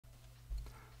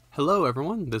Hello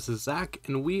everyone, this is Zach,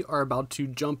 and we are about to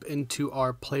jump into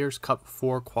our Players Cup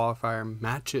 4 qualifier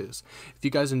matches. If you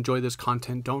guys enjoy this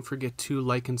content, don't forget to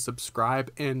like and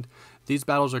subscribe, and these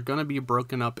battles are going to be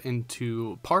broken up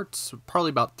into parts, probably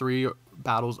about 3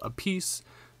 battles a piece,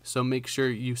 so make sure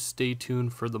you stay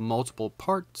tuned for the multiple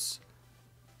parts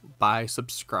by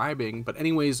subscribing. But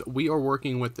anyways, we are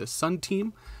working with the Sun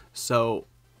team, so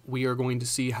we are going to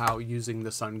see how using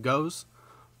the Sun goes.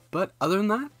 But other than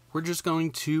that, we're just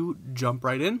going to jump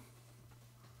right in.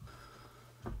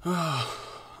 I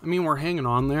mean, we're hanging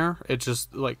on there. It's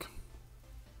just like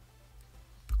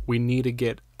we need to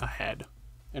get ahead,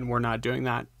 and we're not doing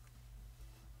that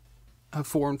at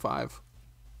 4 and 5.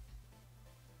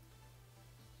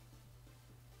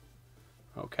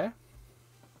 Okay.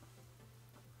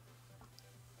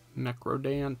 Necro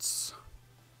Dance.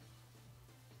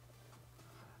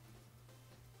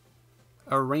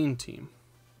 A rain team.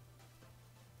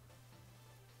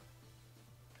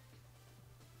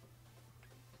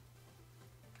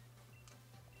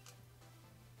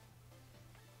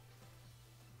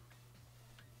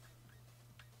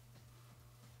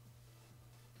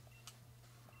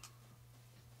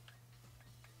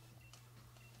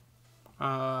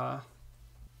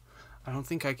 I don't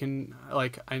think I can,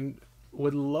 like, I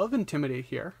would love Intimidate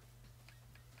here,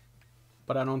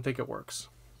 but I don't think it works.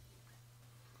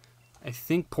 I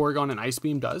think Porygon and Ice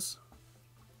Beam does.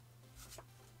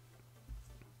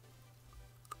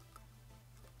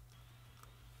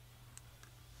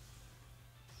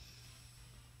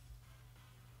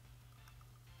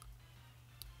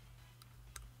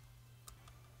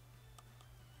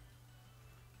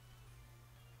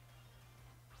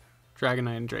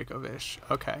 Dragonite and Dracovish.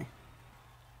 Okay.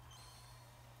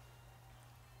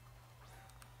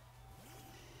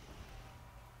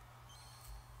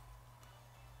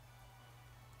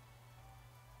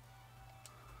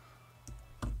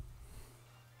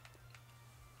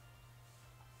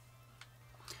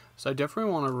 So I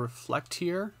definitely want to reflect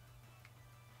here.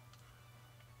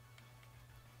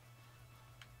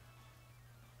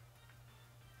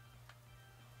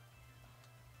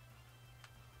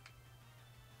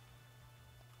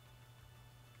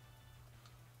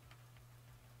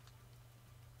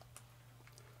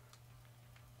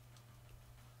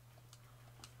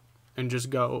 And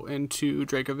just go into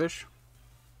Dracovish.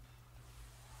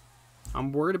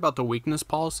 I'm worried about the weakness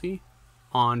policy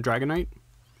on Dragonite.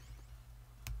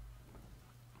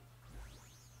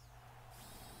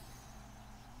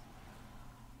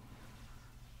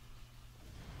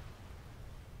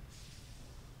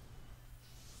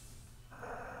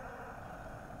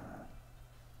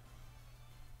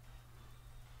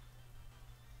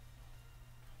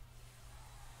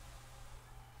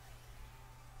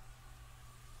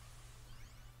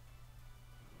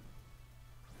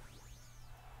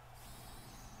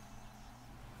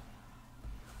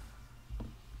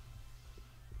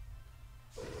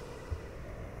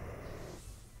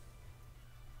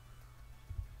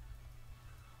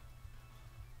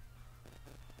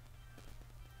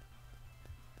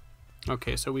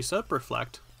 Okay, so we set up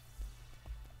Reflect.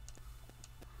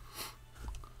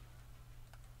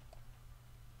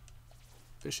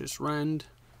 Vicious Rend.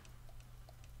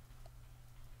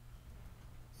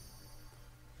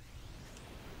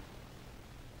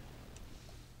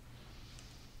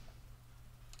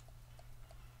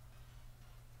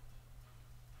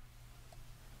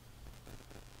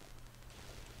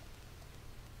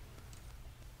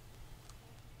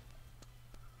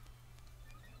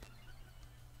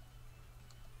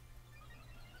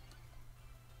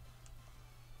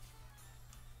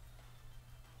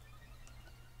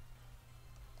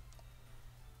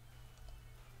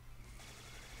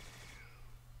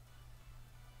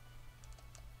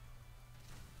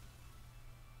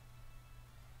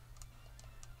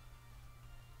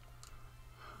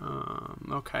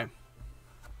 Okay.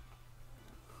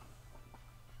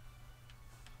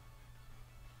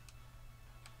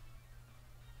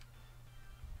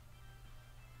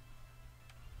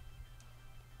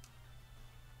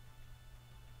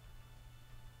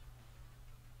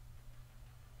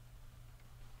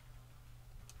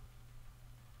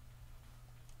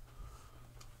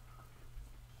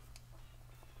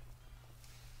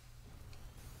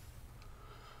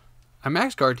 I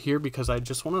max guard here because I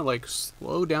just want to like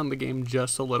slow down the game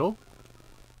just a little.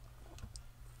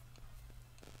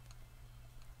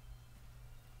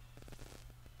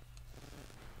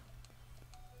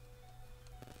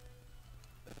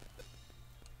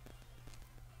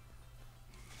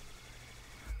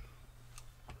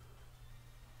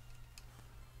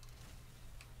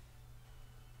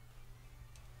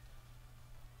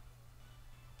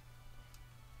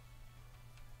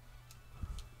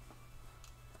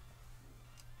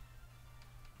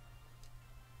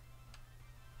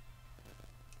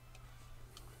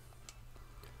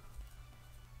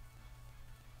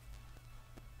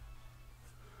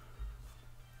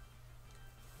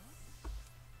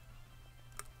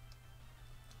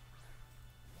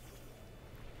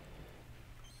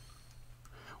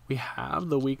 We have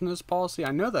the weakness policy.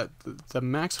 I know that the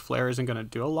max flare isn't going to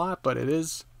do a lot, but it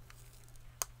is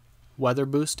weather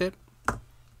boosted.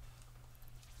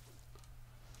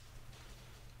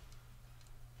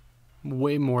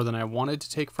 Way more than I wanted to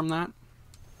take from that.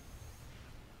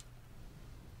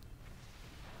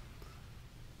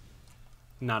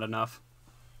 Not enough.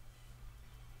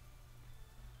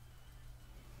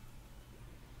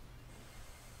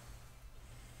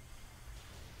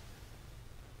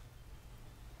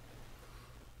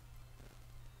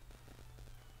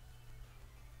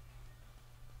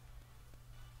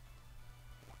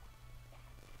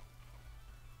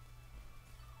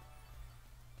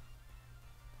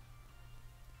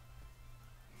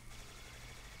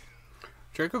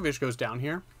 Dracovish goes down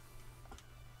here.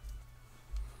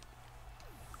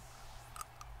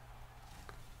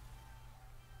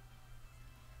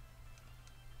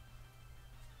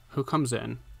 Who comes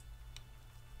in?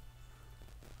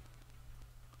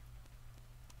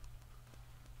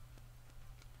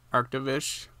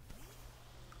 Arctovish.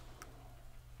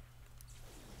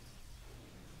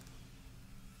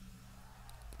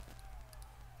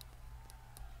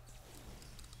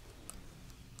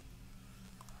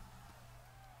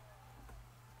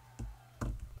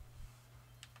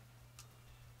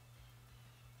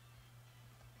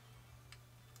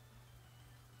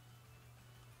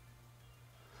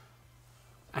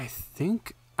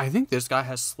 I think this guy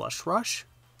has Slush Rush.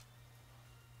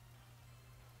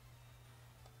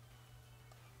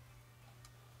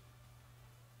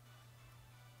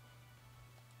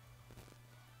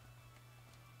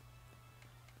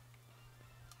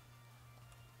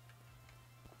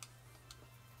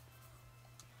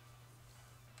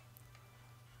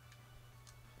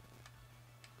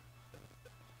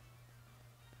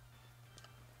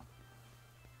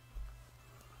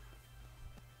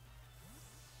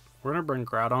 We're going to bring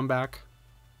Groudon back.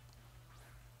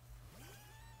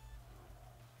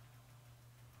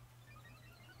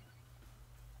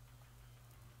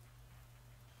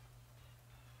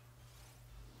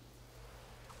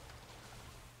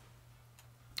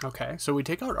 Okay, so we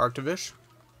take out Arctovish.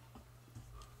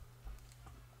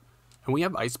 And we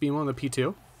have Ice Beam on the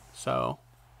P2, so...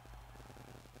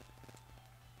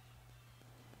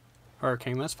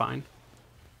 Hurricane, that's fine.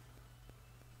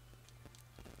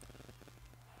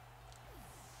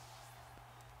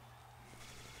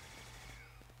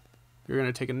 You're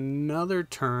going to take another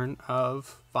turn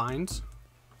of Vines.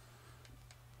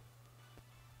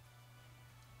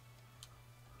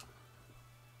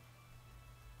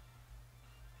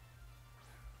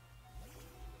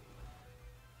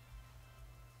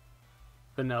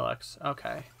 Vanillix,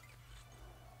 okay.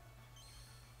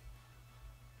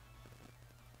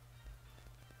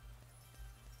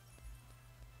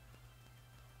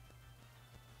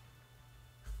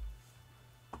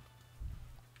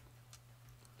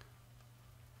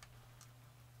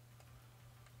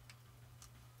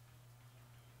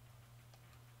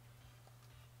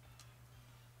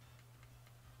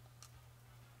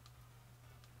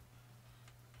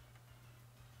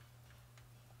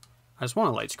 I just want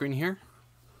a light screen here.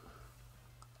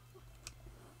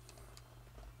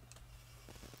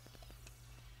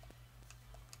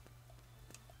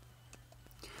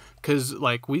 Because,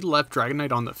 like, we left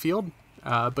Dragonite on the field,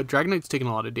 but Dragonite's taking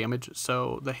a lot of damage,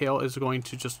 so the hail is going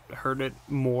to just hurt it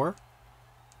more.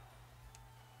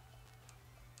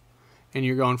 And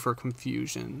you're going for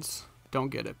confusions. Don't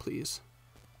get it, please.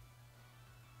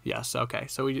 Yes, okay.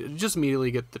 So we just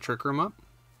immediately get the Trick Room up.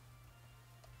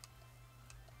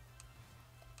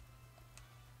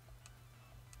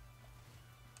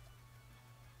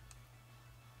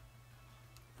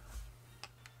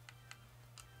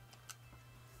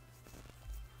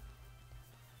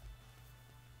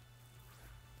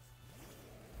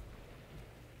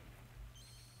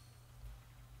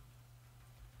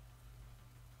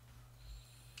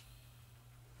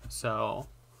 So,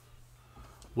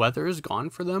 weather is gone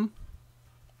for them.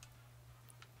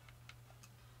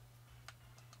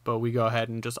 But we go ahead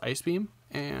and just Ice Beam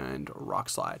and Rock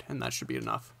Slide, and that should be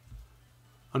enough.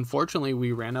 Unfortunately,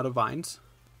 we ran out of Vines.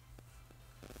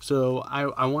 So,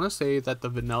 I want to say that the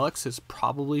Vanillix is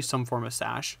probably some form of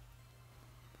Sash.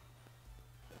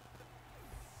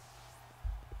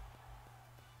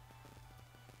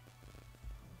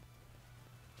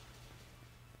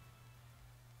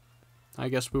 I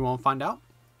guess we won't find out.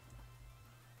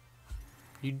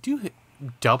 You do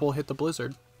double hit the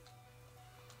Blizzard.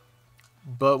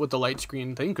 But with the light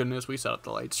screen, thank goodness we set up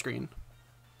the light screen.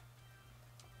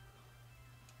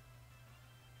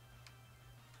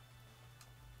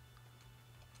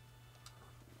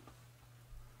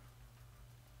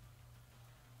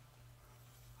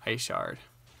 Ice Shard.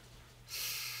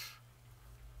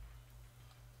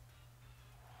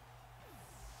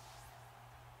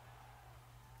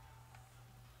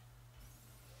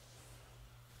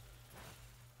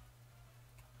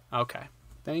 Okay.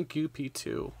 Thank you,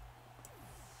 P2.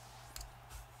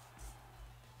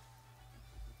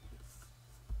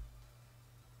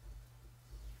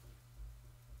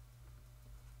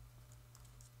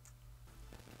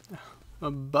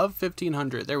 Above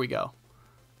 1,500. There we go.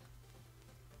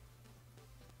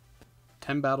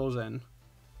 10 battles in.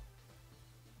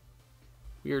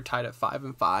 We are tied at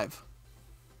 5-5.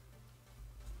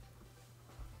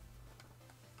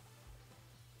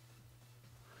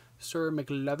 Sir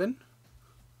McLevin.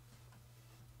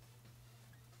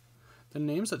 The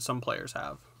names that some players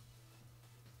have.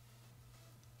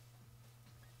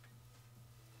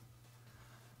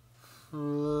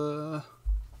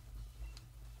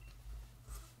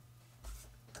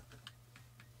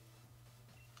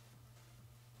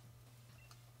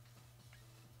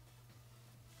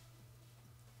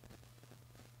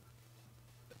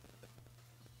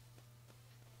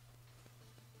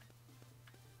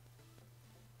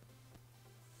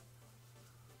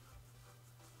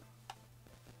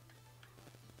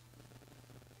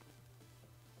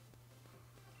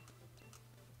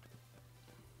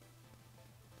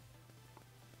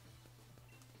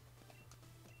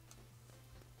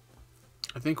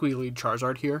 I think we lead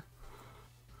Charizard here.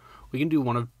 We can do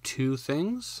one of two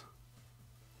things.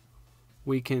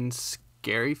 We can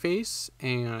Scary Face,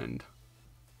 and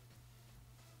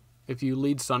if you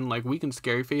lead Sun, like, we can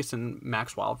Scary Face and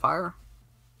max Wildfire.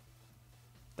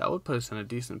 That would put us in a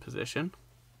decent position.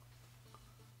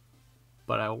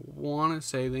 But I want to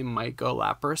say they might go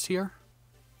Lapras here.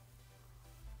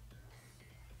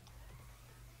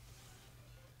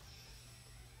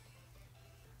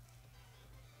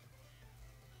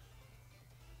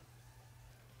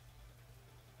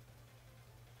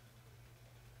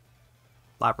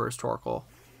 Lapras, Torkoal.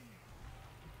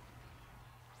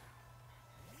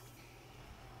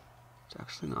 It's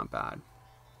actually not bad.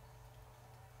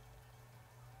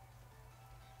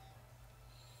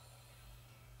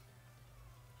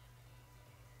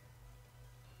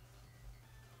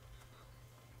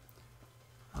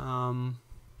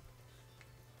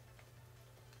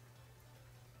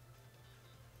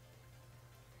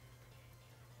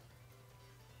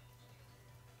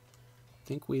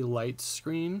 I think we light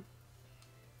screen.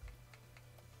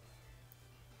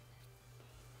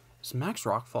 Is max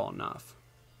Rockfall enough?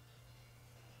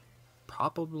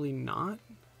 Probably not.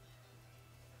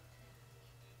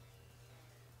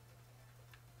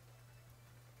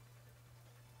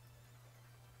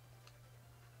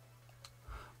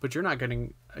 But you're not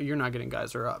getting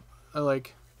Geyser up.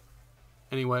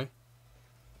 Anyway.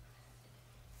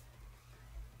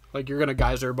 Like, you're gonna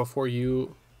Geyser before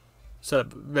you set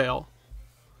up Veil.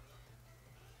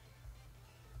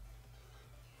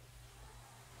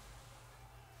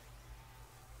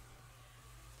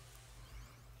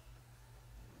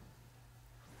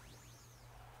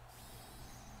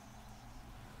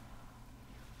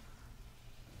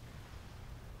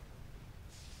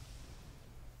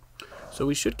 So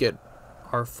we should get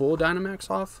our full Dynamax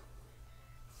off.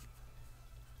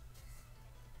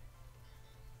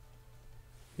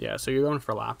 Yeah, so you're going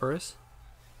for Lapras.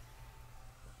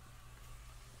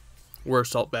 We're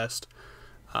Assault Vest.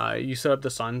 You set up the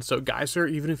Sun. So Geyser,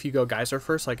 even if you go Geyser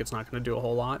first, like, it's not going to do a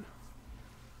whole lot.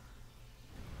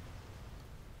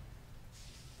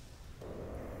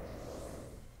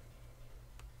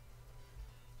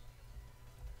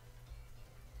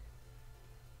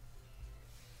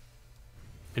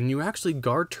 And you actually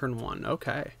guard turn 1.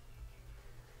 Okay.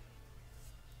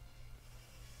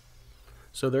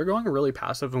 So they're going really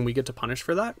passive and we get to punish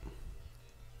for that.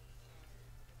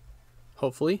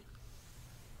 Hopefully.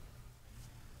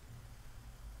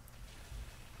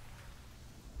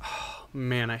 Oh,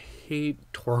 man, I hate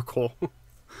Torkoal.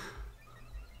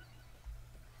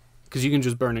 Because you can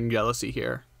just burn in Jealousy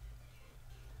here.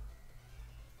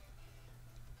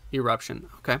 Eruption.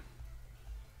 Okay.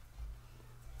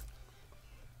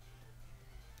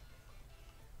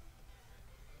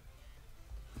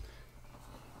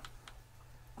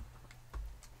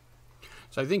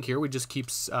 So I think here we just keep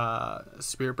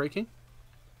Spirit Breaking.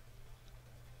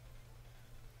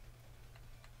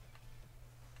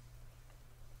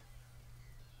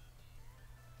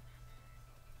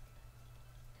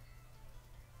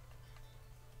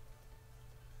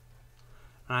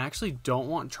 And I actually don't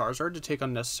want Charizard to take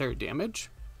unnecessary damage.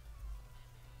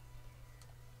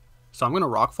 So I'm going to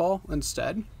Rockfall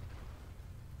instead.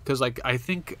 Because, like, I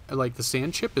think, like, the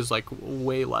Sand Chip is, like,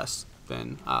 way less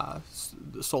than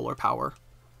Solar Power.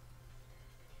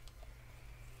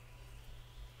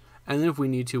 And then if we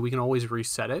need to, we can always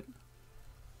reset it.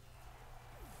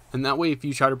 And that way, if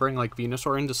you try to bring, like,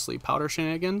 Venusaur into Sleep Powder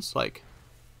shenanigans, like...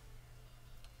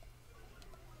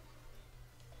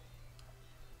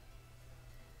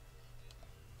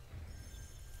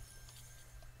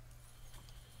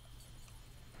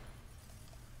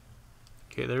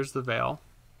 Okay, there's the Veil.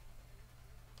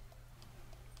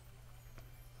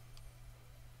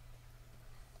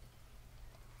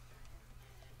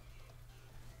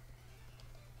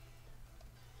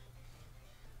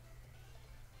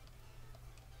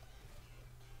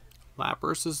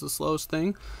 Lapras is the slowest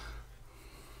thing.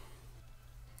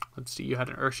 Let's see, you had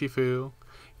an Urshifu.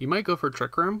 You might go for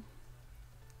Trick Room,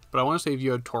 but I want to say if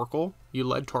you had Torkoal, you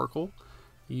led Torkoal,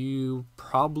 you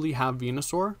probably have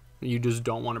Venusaur. You just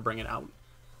don't want to bring it out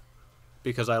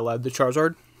because I led the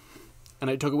Charizard and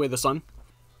I took away the Sun.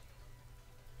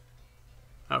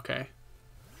 Okay,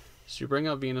 so you bring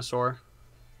out Venusaur.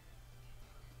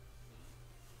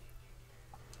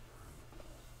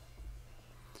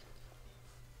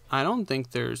 I don't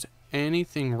think there's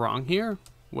anything wrong here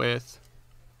with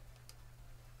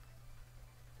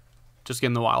just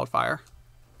getting the Wildfire,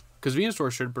 because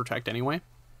Venusaur should protect anyway.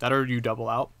 That or you double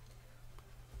out.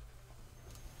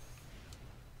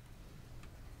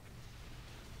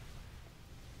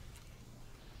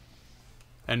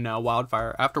 And now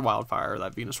Wildfire, after Wildfire,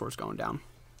 that Venusaur's going down.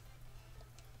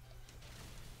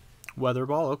 Weather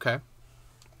Ball, okay.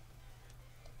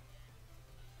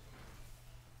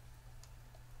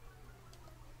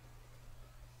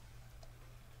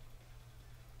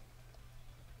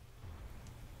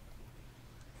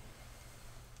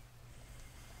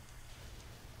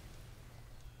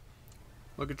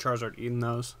 Look at Charizard eating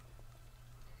those.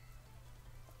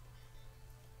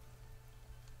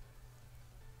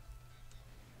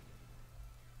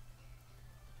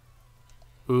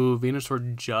 Ooh,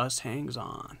 Venusaur just hangs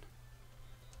on.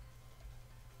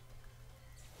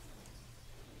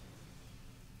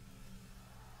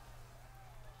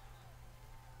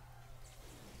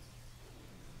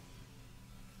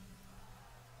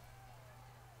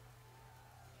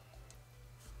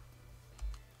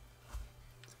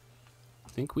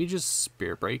 I think we just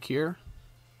Spirit Break here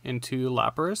into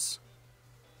Lapras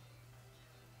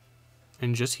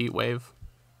and just Heat Wave,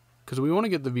 because we want to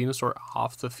get the Venusaur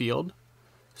off the field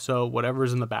so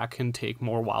whatever's in the back can take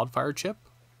more Wildfire chip.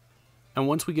 And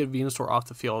once we get Venusaur off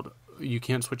the field, you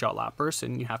can't switch out Lapras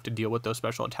and you have to deal with those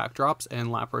special attack drops, and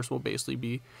Lapras will basically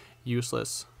be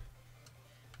useless.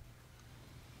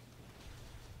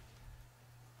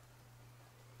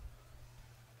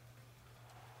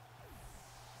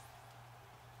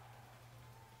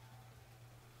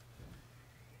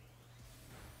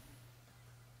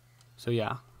 So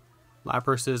yeah,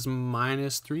 Lapras is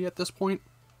 -3 at this point.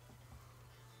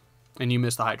 And you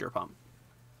missed the Hydro Pump.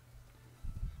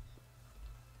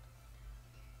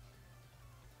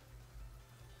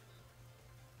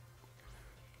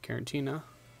 Carantina.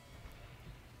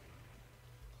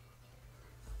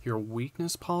 Your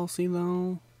weakness policy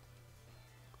though?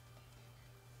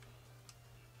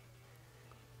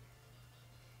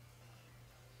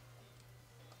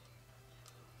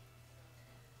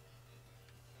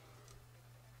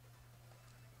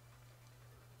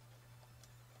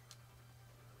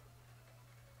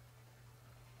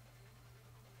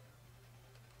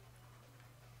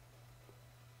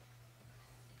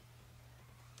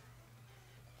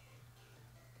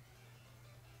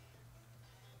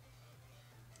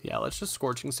 Yeah, let's just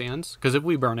Scorching Sands, because if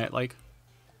we burn it, like...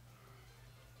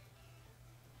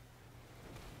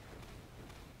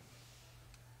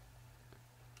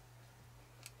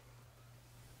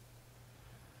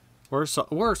 We're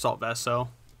Assault Vest, so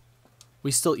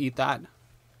we still eat that.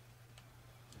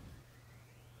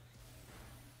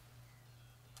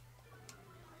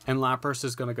 And Lapras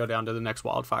is going to go down to the next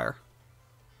Wildfire.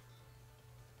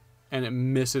 And it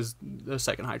misses the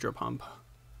second Hydro Pump.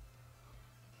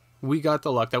 We got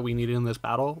the luck that we needed in this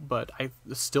battle, but I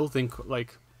still think,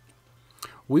 like,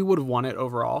 we would have won it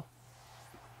overall.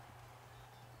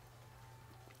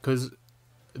 Because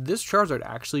this Charizard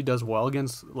actually does well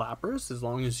against Lapras as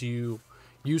long as you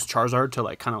use Charizard to,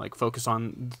 like, kind of, like, focus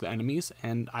on the enemies.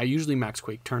 And I usually Max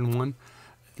Quake turn 1.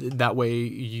 That way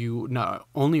you not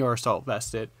only are Assault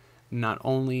Vested, not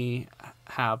only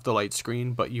have the light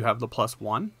screen, but you have the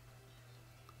 +1.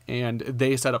 And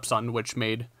they set up Sun, which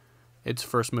made its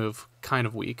first move kind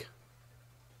of weak.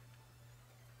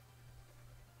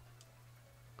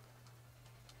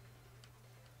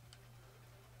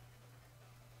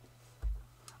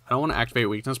 I don't want to activate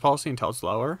weakness policy until it's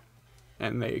lower,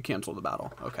 and they cancel the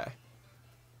battle. Okay.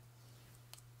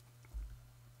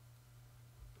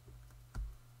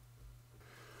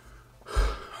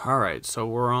 Alright, so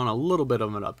we're on a little bit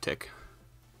of an uptick.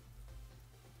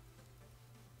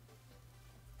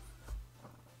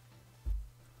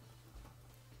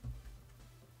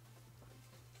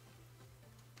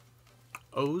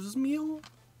 Oatmeal?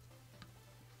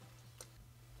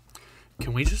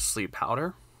 Can we just sleep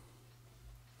powder?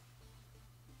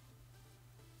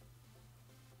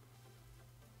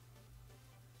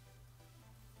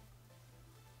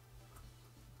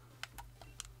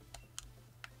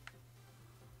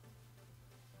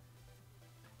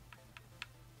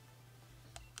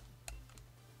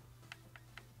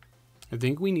 I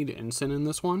think we need instant in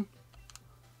this one.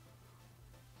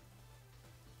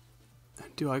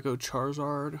 Do I go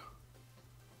Charizard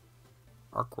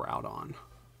or Groudon?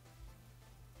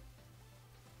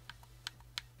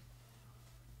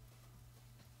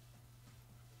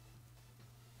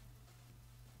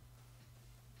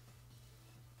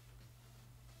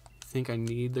 I think I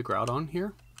need the Groudon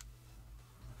here.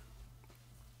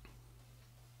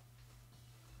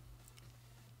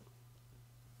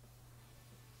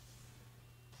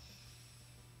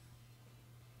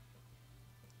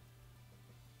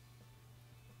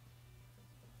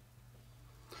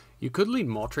 You could lead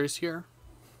Moltres here.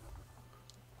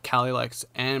 Calyrex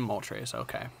and Moltres,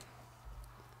 okay.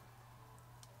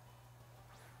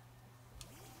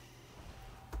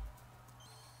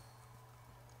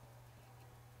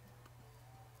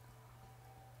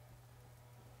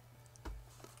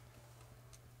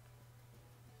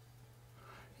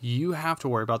 You have to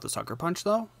worry about the Sucker Punch,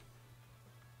 though.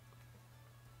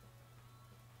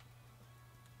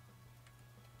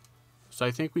 So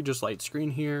I think we just light screen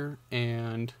here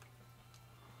and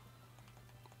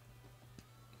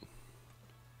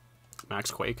Max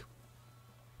Quake.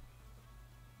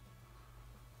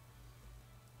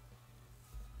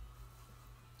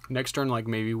 Next turn, like,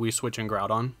 maybe we switch in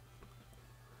Groudon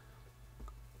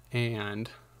and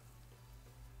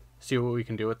see what we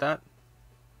can do with that.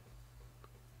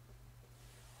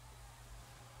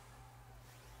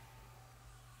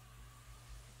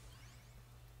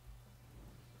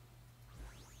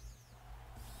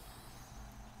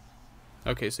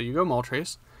 Okay, so you go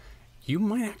Moltres. You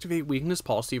might activate Weakness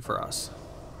Policy for us.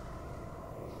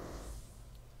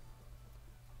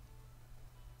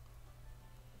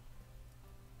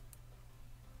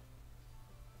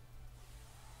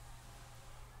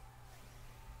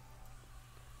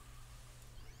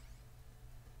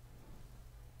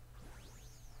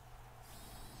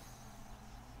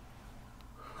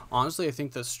 Honestly, I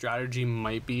think the strategy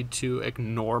might be to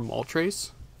ignore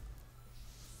Moltres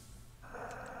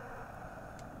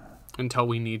until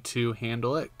we need to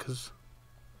handle it, because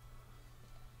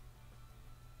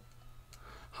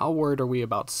how worried are we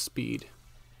about speed?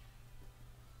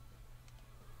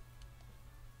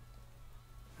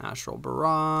 Astral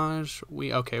Barrage.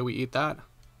 We eat that.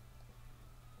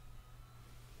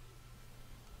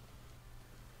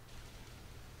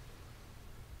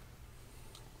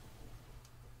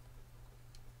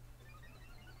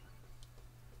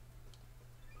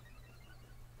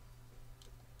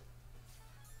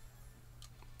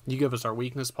 You give us our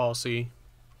Weakness Policy.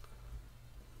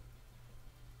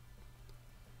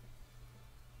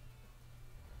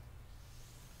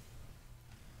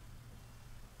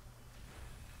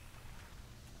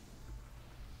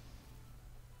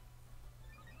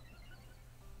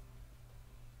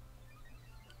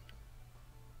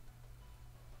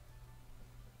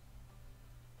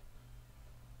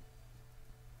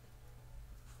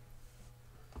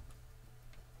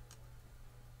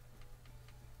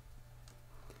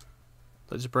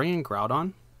 Let's bring in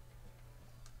Groudon.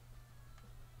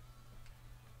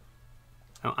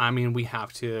 Oh, I mean, we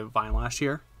have to Vine Lash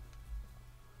here.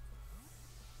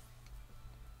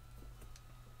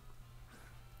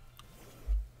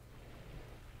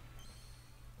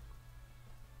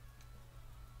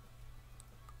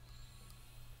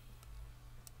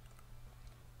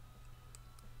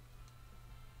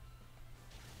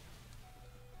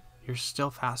 You're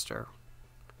still faster.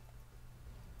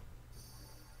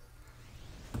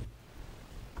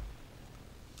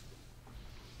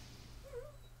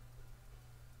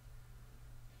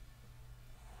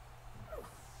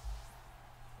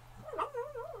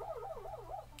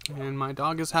 And my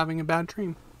dog is having a bad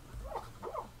dream.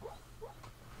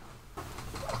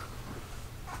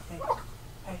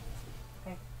 Hey.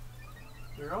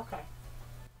 You're okay.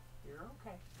 You're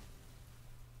okay.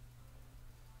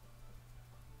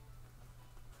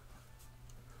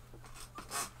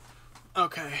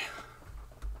 Okay.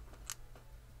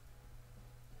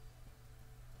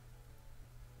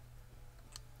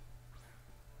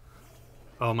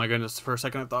 Oh my goodness, for a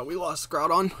second I thought we lost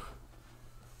Groudon.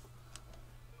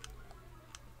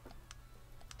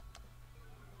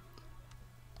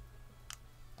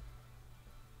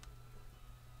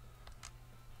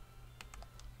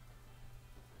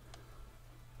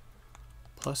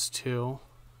 +2.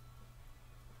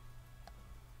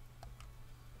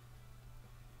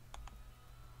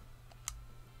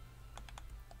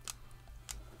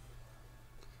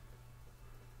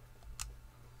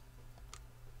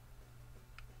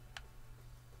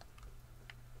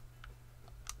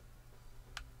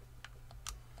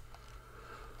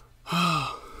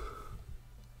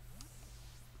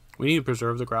 We need to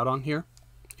preserve the Groudon here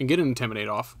and get an Intimidate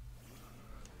off.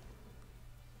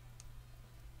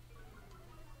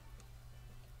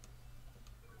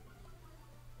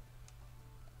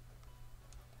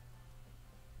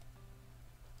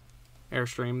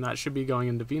 Airstream. That should be going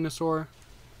into Venusaur.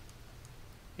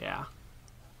 Yeah.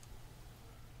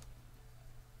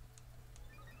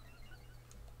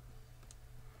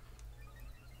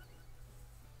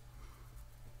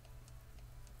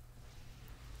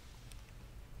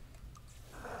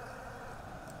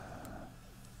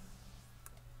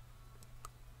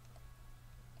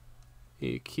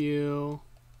 EQ.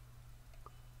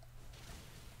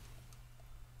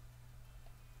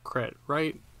 Crit,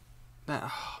 right? That,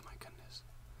 oh my goodness.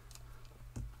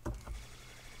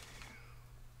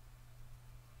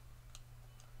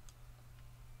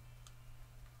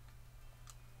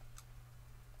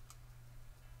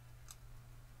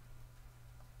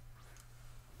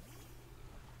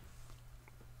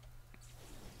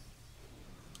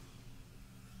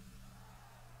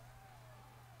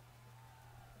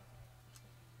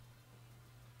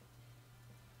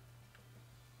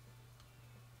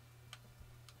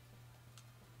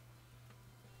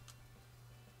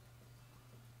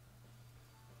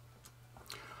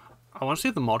 I want to see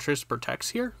if the Moltres protects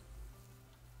here.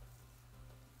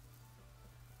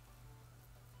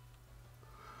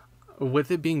 With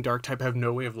it being dark type, I have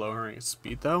no way of lowering its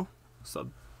speed though.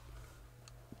 So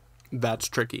that's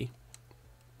tricky.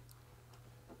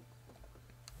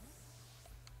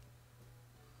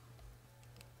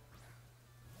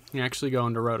 You actually go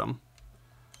into Rotom.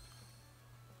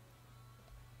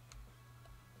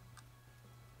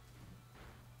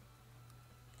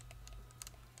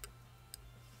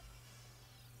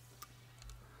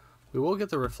 We will get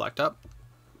the Reflect up,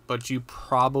 but you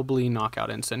probably knock out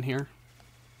Instant here.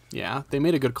 Yeah, they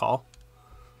made a good call.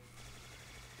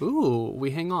 Ooh,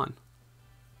 we hang on.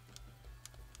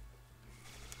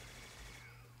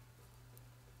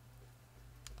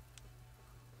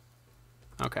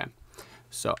 Okay,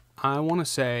 so I want to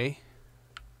say...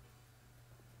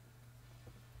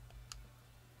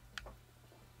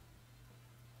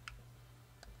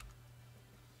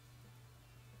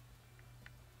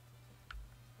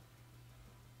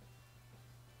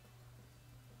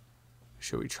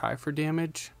 Should we try for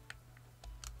damage?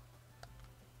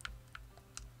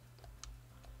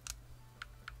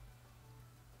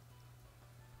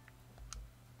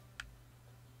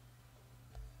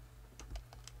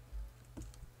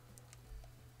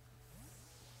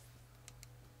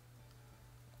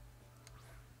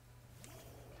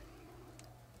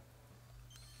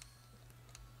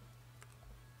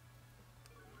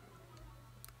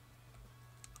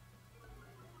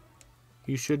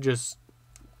 You should just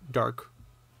dark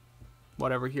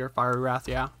whatever here. Fiery Wrath,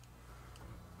 yeah.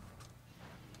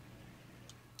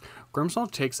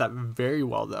 Grimmsnarl takes that very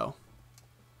well though.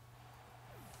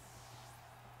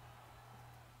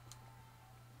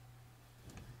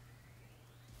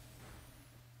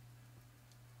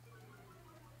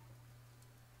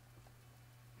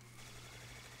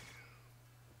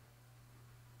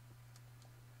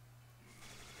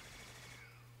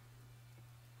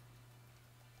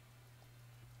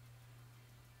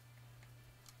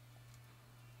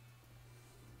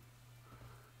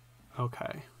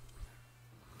 Okay.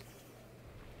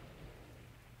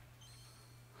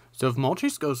 So if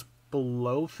Moltres goes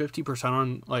below 50%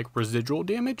 on like residual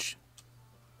damage,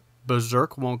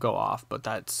 Berserk won't go off, but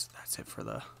that's it for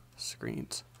the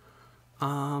screens.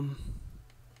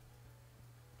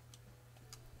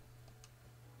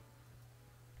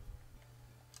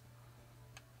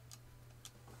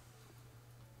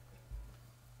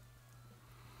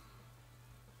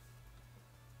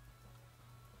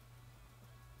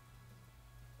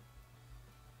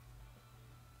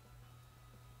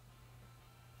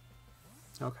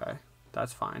 Okay,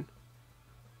 that's fine.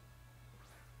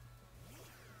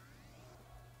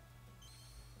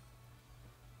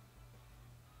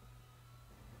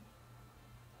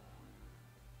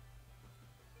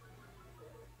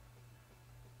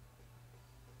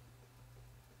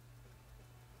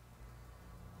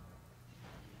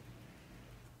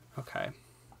 Okay.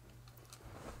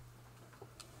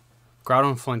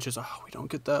 Groudon flinches. Oh, we don't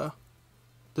get the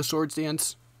Swords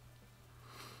Dance.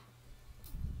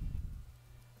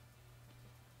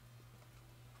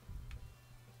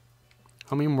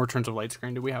 How many more turns of Light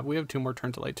Screen do we have? We have 2 more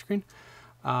turns of Light Screen.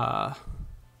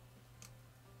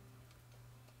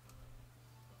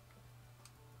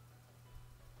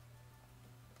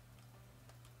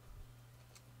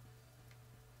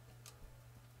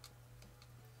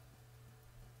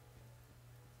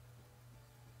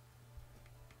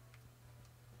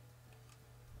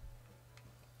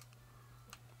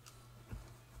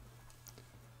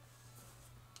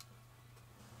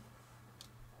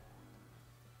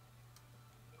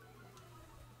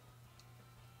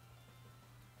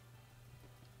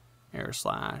 Air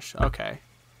Slash. Okay.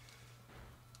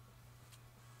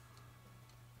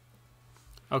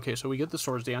 Okay, so we get the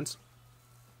Swords Dance.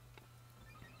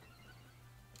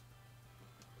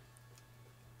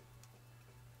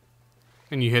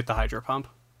 And you hit the Hydro Pump.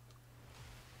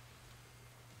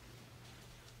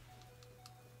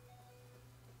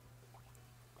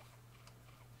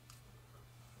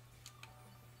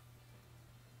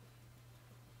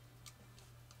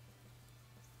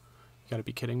 You gotta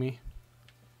be kidding me.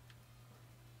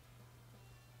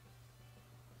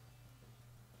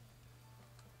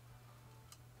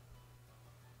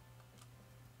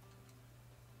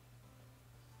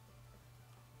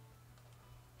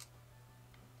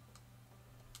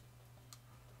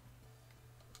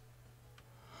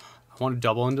 I want to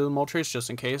double into the Moltres just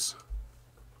in case.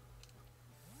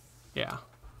 Yeah.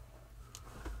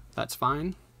 That's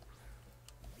fine.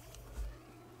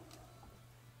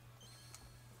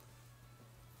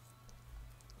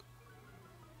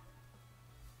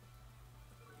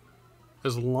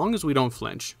 As long as we don't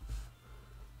flinch.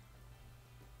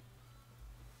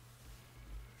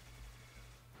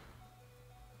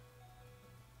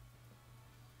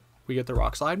 We get the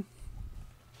Rock Slide.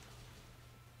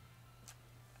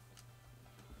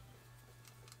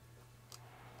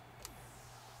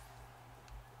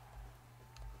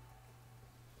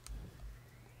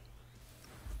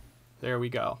 There we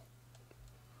go.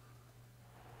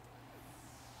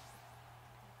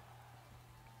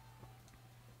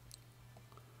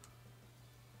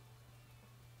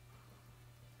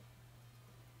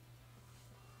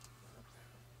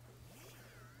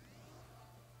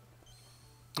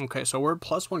 Okay, so we're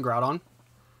 +1 Groudon.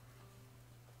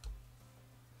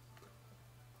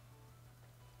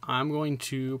 I'm going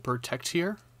to protect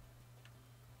here.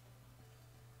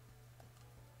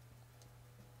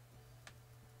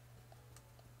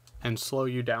 And slow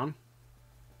you down.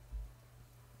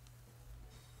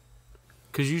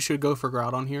 Because you should go for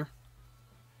Groudon here.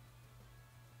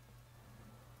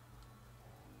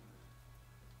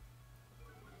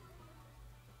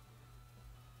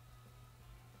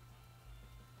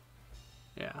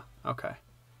 Yeah, okay.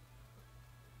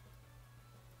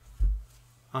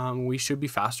 We should be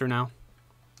faster now.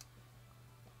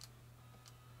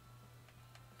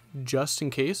 Just in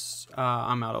case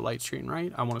I'm out of light screen,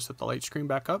 right? I want to set the light screen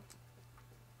back up.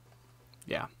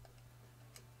 Yeah.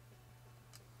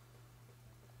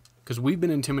 Because we've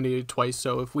been intimidated twice,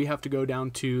 so if we have to go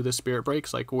down to the Spirit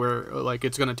Breaks, like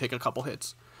it's gonna take a couple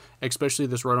hits. Especially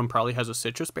this Rotom probably has a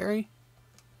Citrus Berry.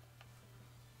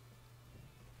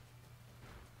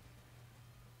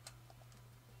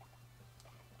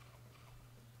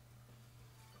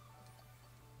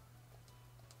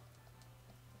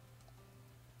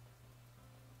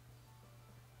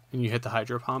 And you hit the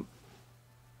Hydro Pump.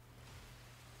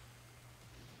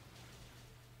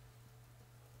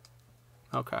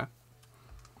 Okay.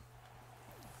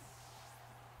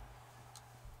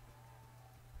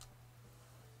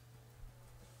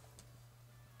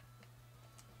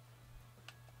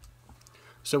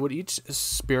 So with each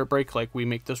Spirit Break, like, we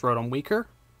make this Rotom weaker.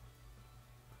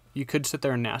 You could sit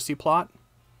there and Nasty Plot.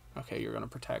 Okay, you're going to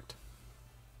protect.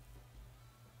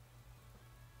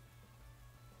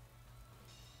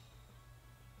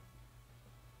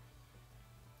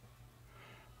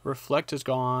 Reflect is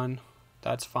gone.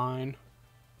 That's fine.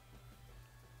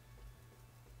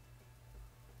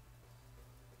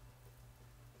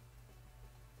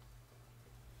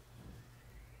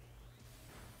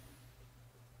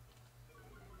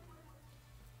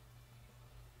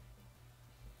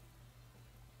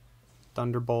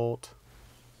 Thunderbolt.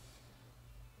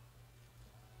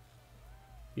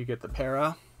 You get the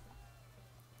Para.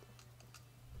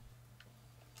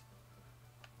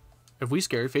 If we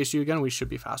Scary Face you again, we should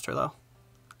be faster though.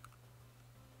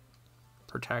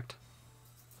 Protect.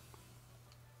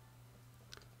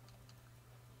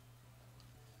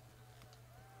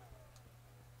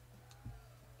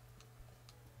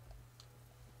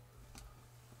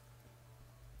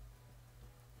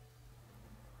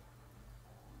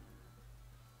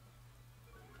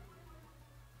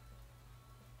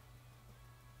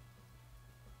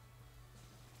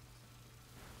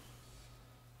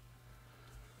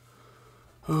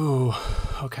 Ooh,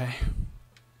 okay.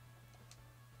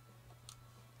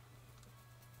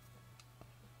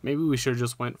 Maybe we should have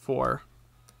just went for...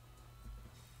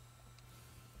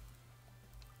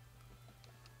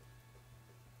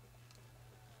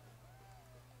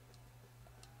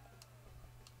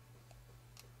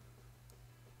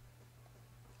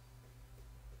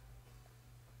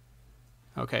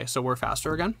 Okay, so we're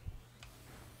faster again.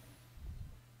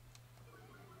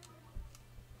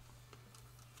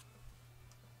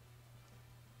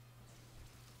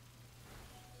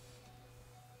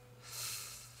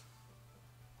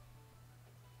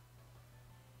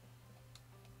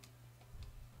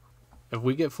 If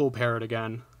we get full parrot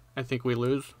again, I think we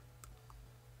lose.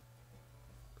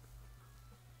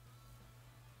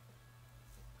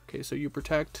 Okay, so you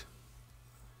protect.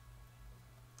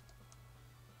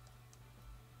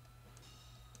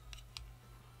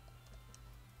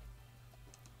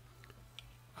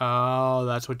 Oh,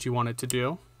 that's what you wanted to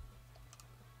do.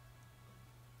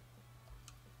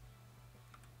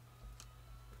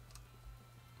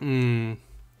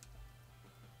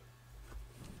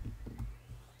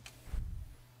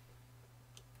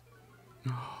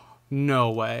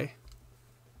 No way.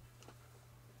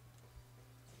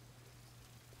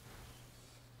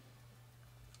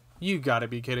 You gotta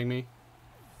be kidding me.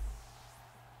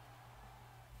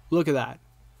 Look at that.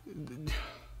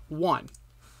 1.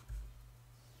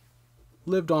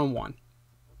 Lived on 1.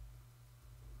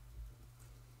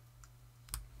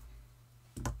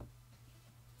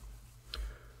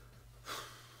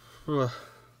 Ugh.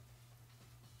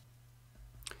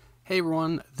 Hey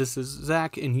everyone, this is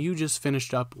Zach, and you just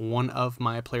finished up one of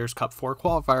my Players Cup 4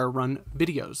 qualifier run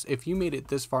videos. If you made it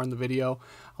this far in the video,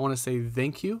 I want to say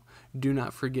thank you. Do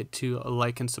not forget to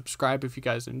like and subscribe if you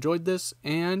guys enjoyed this,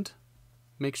 and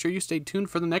make sure you stay tuned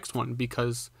for the next one,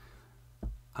 because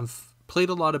I've played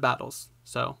a lot of battles,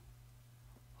 so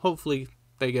hopefully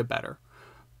they get better.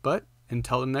 But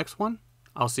until the next one,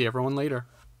 I'll see everyone later.